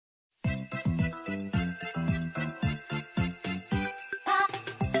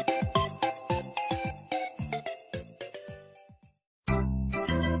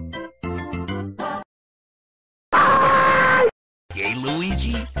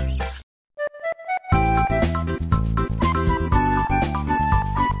Luigi.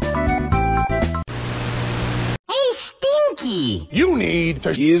 Hey, Stinky! You need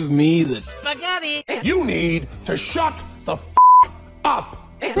to give me the spaghetti. You need to shut the f up.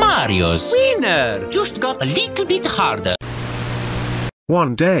 Mario's winner just got a little bit harder.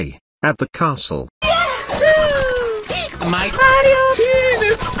 One day, at the castle. My Mario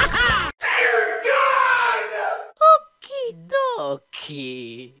penis! Dear God! Okie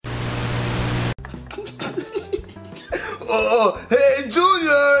dokie. Oh, hey,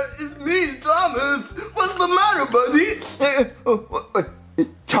 Junior! It's me, Thomas! What's the matter, buddy?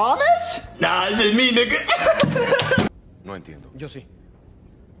 ¿Thomas? Nah, it's just me, nigga. No entiendo. Yo sí.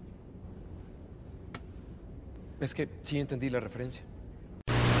 Es que sí entendí la referencia.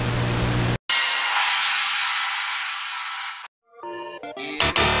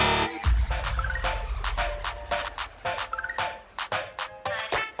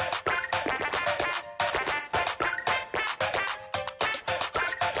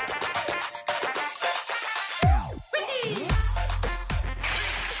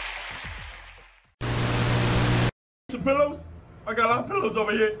 Some pillows? I got a lot of pillows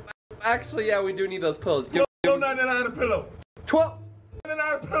over here. Actually, yeah, we do need those pillows. Give $12.99 a pillow. 12.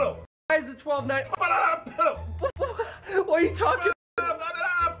 $12.99 a pillow. Why is it $12.99? $12.99 a pillow. What are you talking?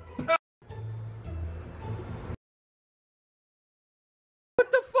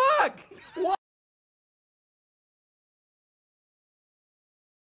 What the fuck? What?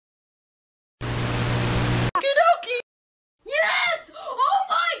 Okie-dokie! Yes! Oh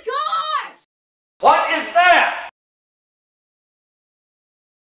my gosh! What is that?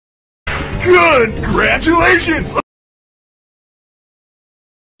 Congratulations!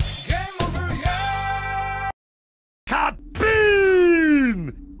 Game over, yeah! Hot bean!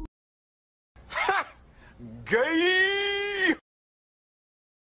 Ha! Gay!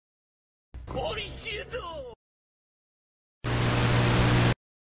 Orishido!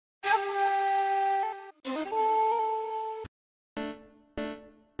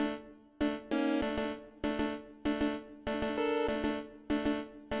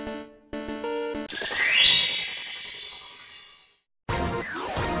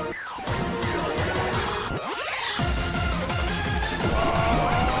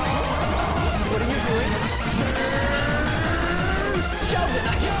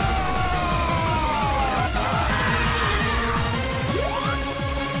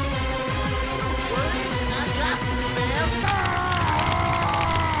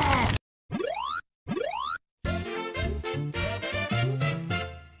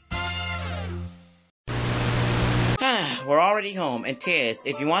 We're already home, and Tess,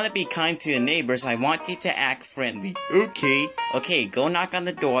 if you want to be kind to your neighbors, I want you to act friendly. Okay. Okay, go knock on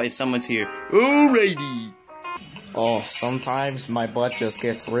the door if someone's here. Alrighty. Oh, sometimes my butt just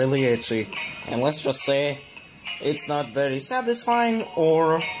gets really itchy, and let's just say, it's not very satisfying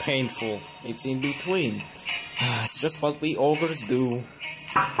or painful. It's in between. It's just what we ogres do.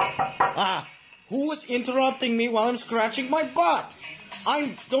 Who is interrupting me while I'm scratching my butt?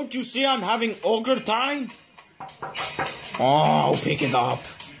 Don't you see I'm having ogre time? Oh, pick it up.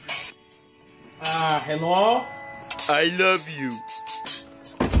 Hello? I love you.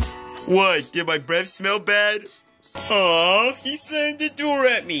 What, did my breath smell bad? Aw, he slammed the door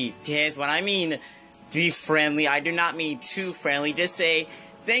at me. Tess, when I mean be friendly, I do not mean too friendly. Just say,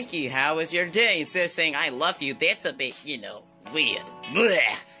 thank you, how was your day? Instead of saying, I love you, that's a bit, weird.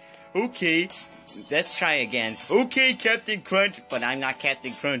 Blech. Okay, let's try again. Okay, Captain Crunch, but I'm not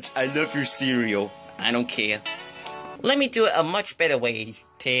Captain Crunch. I love your cereal. I don't care. Let me do it a much better way,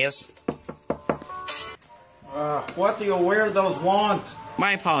 Tess. What do you weirdos want?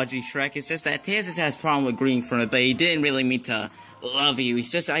 My apologies, Shrek. It's just that Tess has a problem with green from it, but he didn't really mean to love you.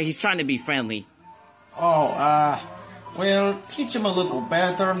 He's just, he's trying to be friendly. Oh, well, teach him a little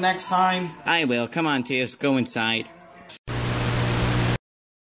better next time. I will. Come on, Tess. Go inside.